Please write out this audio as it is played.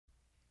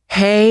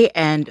Hey,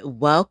 and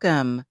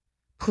welcome.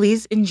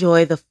 Please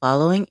enjoy the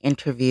following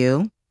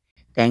interview.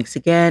 Thanks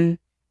again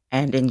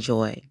and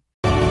enjoy.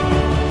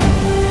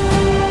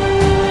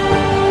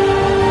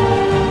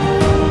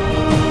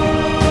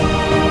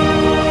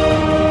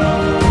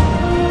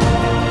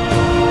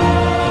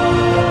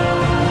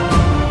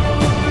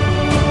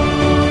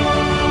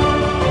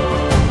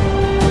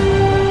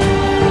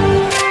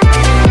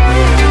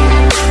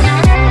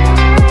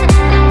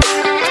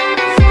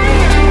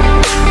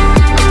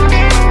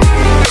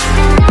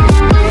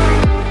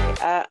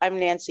 I'm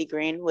Nancy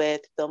Green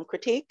with Film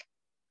Critique.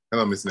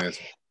 Hello, Miss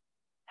Nancy.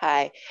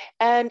 Hi,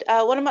 and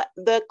one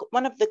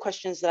of the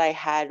questions that I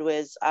had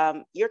was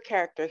your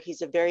character.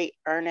 He's a very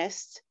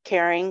earnest,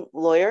 caring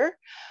lawyer,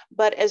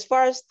 but as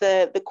far as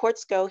the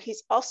courts go,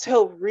 he's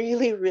also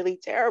really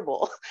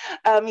terrible.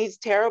 He's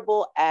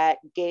terrible at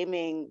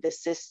gaming the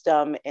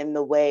system in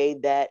the way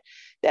that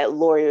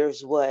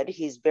lawyers would.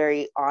 He's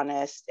very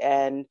honest,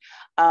 and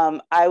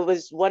I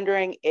was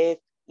wondering if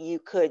you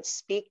could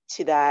speak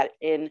to that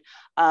in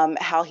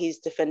how he's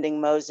defending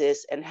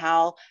Moses and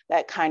how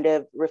that kind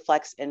of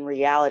reflects in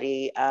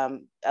reality. A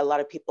lot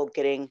of people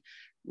getting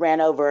ran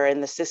over in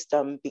the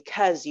system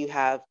because you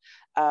have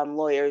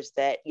lawyers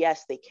that,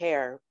 yes, they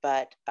care,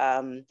 but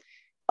a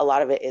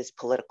lot of it is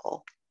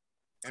political.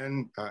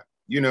 And I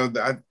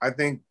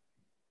think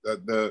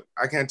the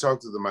I can't talk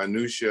to the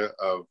minutia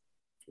of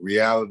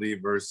reality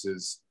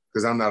versus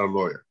because I'm not a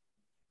lawyer.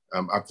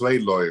 I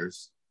played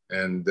lawyers,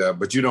 and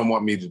but you don't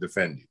want me to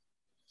defend you.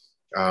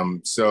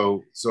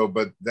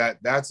 But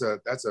that's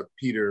a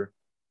Peter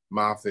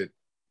Moffat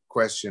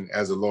question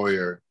as a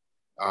lawyer,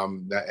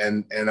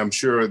 and I'm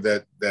sure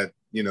that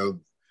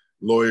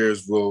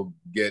lawyers will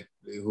get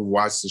who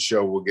watch the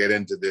show will get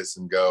into this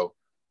and go,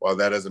 well,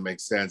 that doesn't make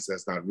sense.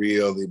 That's not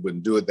real. They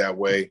wouldn't do it that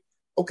way.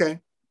 Okay,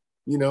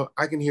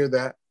 I can hear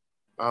that.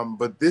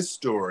 But this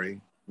story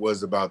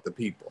was about the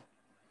people,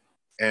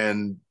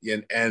 and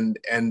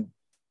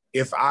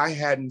if I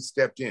hadn't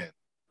stepped in,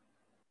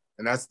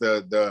 and that's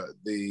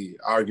the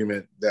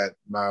argument that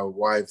my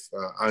wife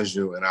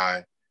Anjou and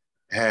I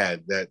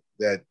had, that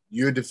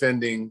you're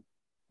defending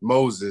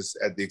Moses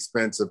at the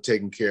expense of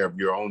taking care of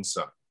your own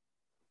son,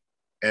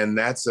 and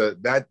that's a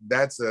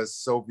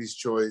Sophie's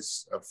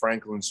choice, a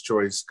Franklin's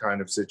choice kind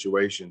of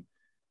situation.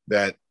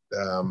 That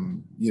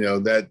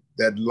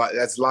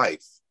that's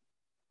life.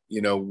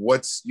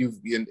 What's you've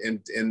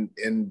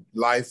in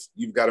life,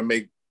 you've got to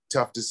make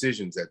tough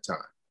decisions at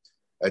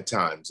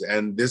times,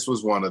 and this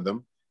was one of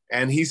them.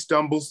 And he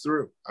stumbles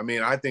through. I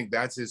mean, I think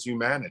that's his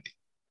humanity.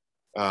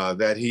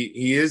 That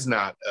he is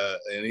not,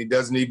 and he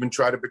doesn't even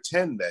try to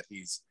pretend that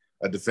he's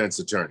a defense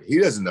attorney. He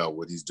doesn't know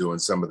what he's doing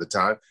some of the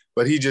time,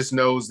 but he just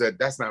knows that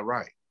that's not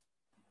right.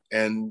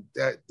 And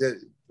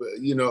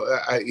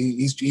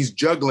he's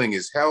juggling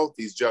his health.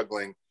 He's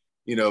juggling,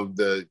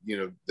 the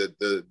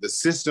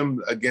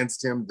system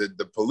against him.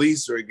 The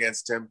police are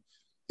against him.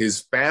 His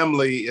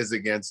family is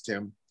against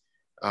him.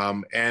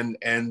 And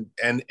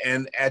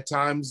at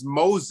times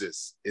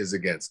Moses is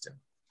against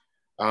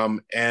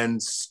him.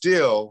 And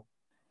still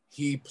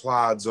he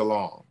plods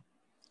along.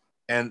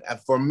 And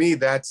for me,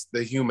 that's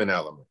the human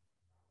element.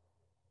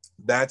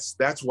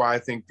 That's why I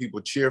think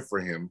people cheer for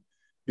him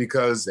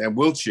and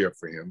will cheer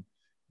for him,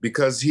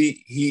 because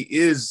he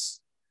is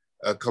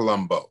a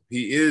Columbo.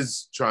 He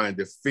is trying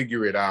to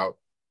figure it out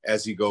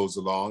as he goes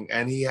along.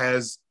 And he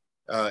has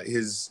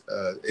his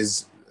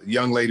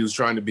young lady who's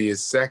trying to be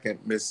his second,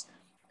 Miss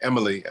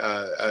Emily,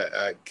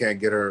 I can't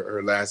get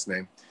her last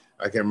name.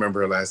 I can't remember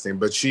her last name,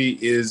 but she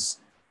is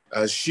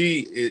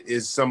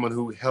someone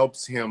who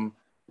helps him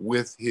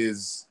with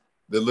the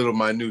little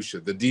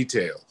minutia, the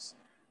details.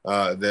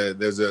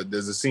 There's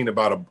a scene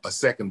about a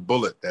second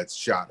bullet that's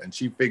shot, and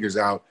she figures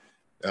out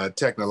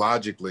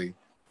technologically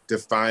to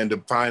find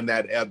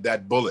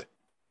that bullet,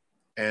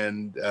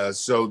 and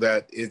so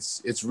that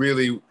it's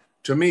really,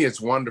 to me,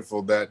 it's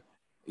wonderful that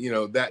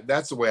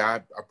that's the way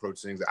I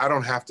approach things. I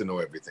don't have to know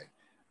everything.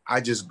 I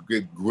just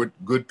get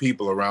good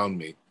people around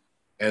me,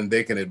 and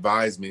they can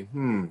advise me.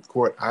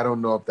 Court, I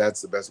don't know if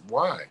that's the best.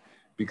 Why?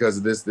 Because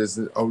of this.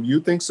 Oh, you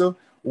think so?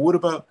 Well, what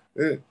about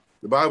the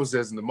Bible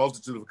says, in the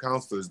multitude of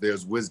counselors,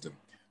 there's wisdom.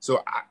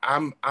 So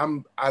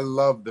I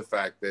love the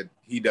fact that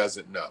he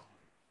doesn't know,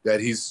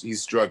 that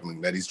he's struggling,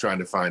 that he's trying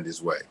to find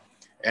his way.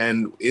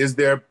 And is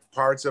there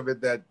parts of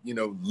it that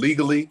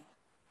legally,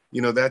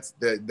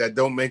 that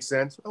don't make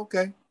sense?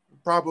 Okay,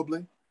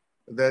 probably.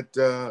 But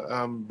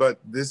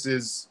this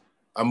is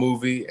a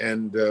movie,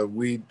 and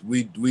we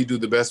do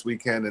the best we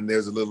can, and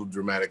there's a little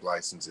dramatic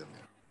license in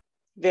there.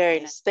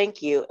 Very nice,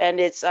 thank you. And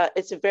it's a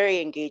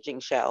very engaging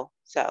show.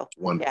 So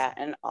wonderful. Yeah,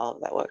 and all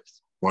of that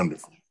works.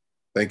 Wonderful.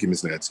 Thank you,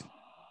 Miss Nancy.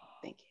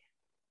 Thank you.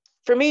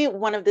 For me,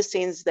 one of the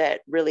scenes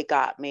that really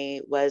got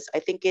me was, I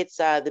think it's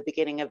the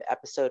beginning of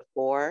episode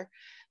 4,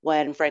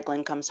 when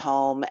Franklin comes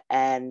home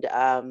and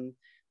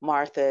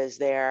Martha is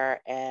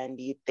there, and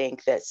you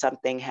think that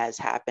something has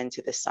happened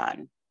to the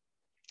son.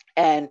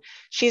 And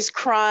she's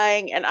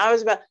crying, and I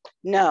was about,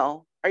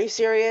 no, are you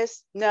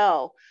serious?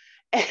 No.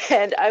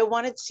 And I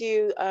wanted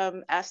to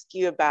ask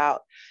you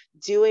about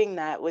doing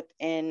that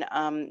within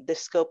the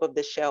scope of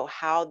the show,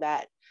 how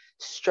that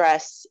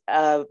stress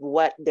of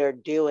what they're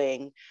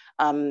doing,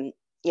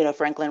 you know,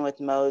 Franklin with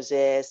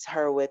Moses,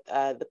 her with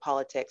the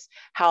politics,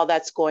 how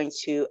that's going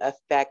to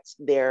affect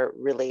their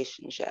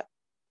relationship.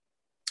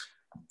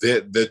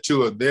 The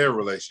two of their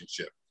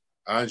relationship,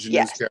 Ingenue's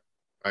Yes. character,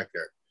 my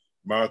character,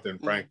 Martha and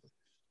Mm-hmm. Franklin.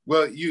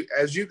 Well,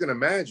 as you can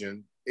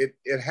imagine, it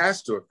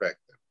has to affect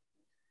them.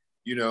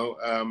 You know,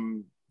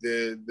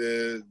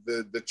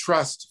 the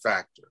trust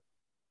factor.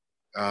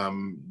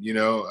 You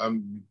know,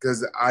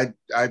 because I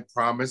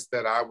promised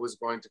that I was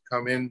going to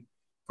come in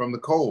from the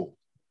cold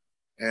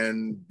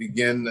and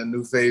begin a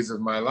new phase of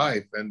my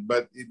life.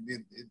 But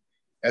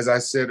as I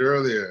said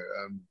earlier,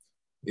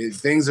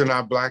 things are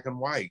not black and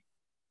white.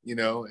 You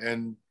know,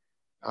 and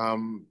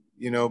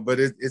you know, but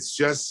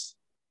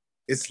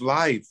it's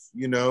life.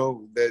 You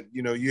know that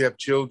you have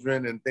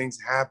children and things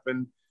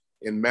happen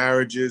in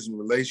marriages and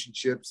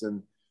relationships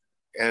and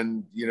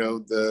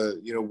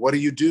what do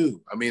you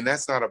do? I mean,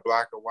 that's not a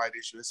black or white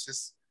issue. It's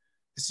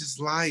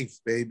just life,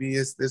 baby.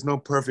 There's no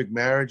perfect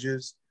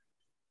marriages.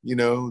 You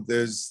know,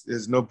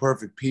 there's no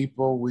perfect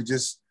people. We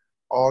just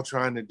all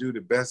trying to do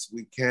the best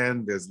we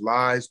can. There's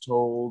lies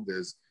told.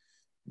 There's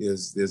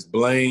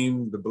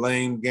blame, the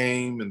blame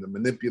game and the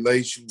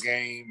manipulation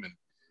game,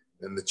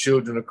 and the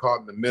children are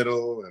caught in the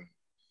middle, and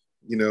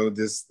you know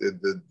the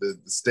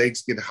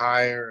stakes get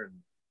higher, and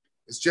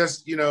it's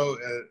just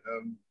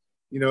and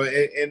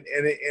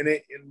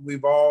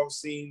we've all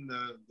seen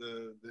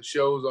the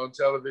shows on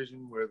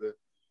television where the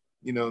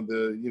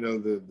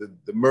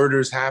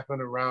murders happen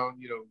around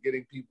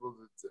getting people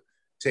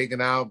taken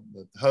out,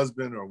 the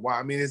husband or wife.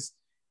 I mean, it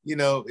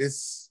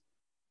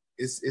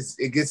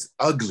gets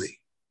ugly.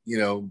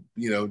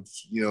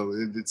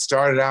 It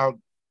started out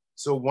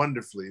so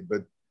wonderfully,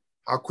 but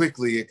how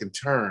quickly it can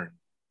turn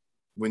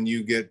when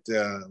you get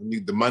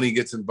the money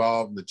gets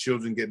involved and the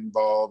children get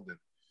involved,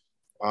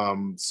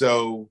 and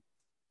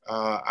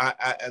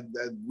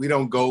we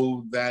don't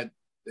go that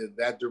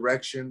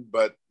direction,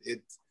 but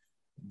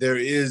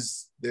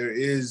there's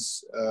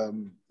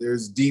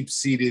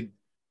deep-seated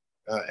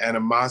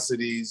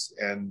animosities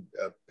and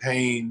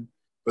pain,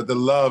 but the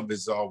love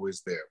is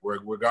always there,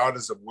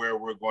 regardless of where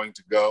we're going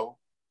to go.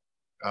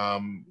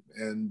 I'm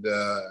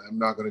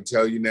not going to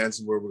tell you,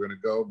 Nancy, where we're going to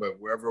go, but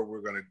wherever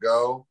we're going to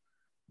go,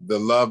 the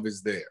love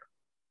is there.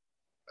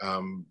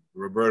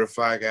 Roberta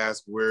Flack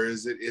asked, where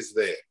is it? It's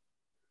there.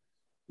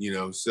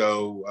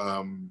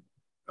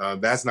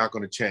 That's not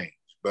going to change.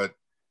 But,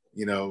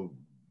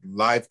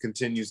 life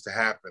continues to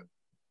happen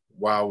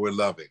while we're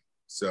loving.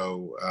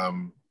 So,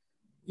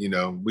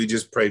 we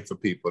just pray for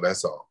people.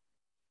 That's all.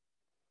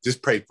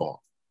 Just pray for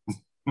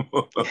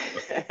them.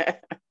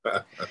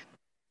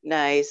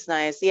 Nice.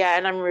 Yeah,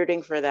 and I'm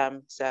rooting for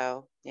them.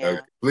 So, yeah.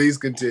 Okay. Please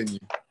continue.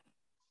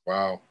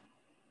 Wow.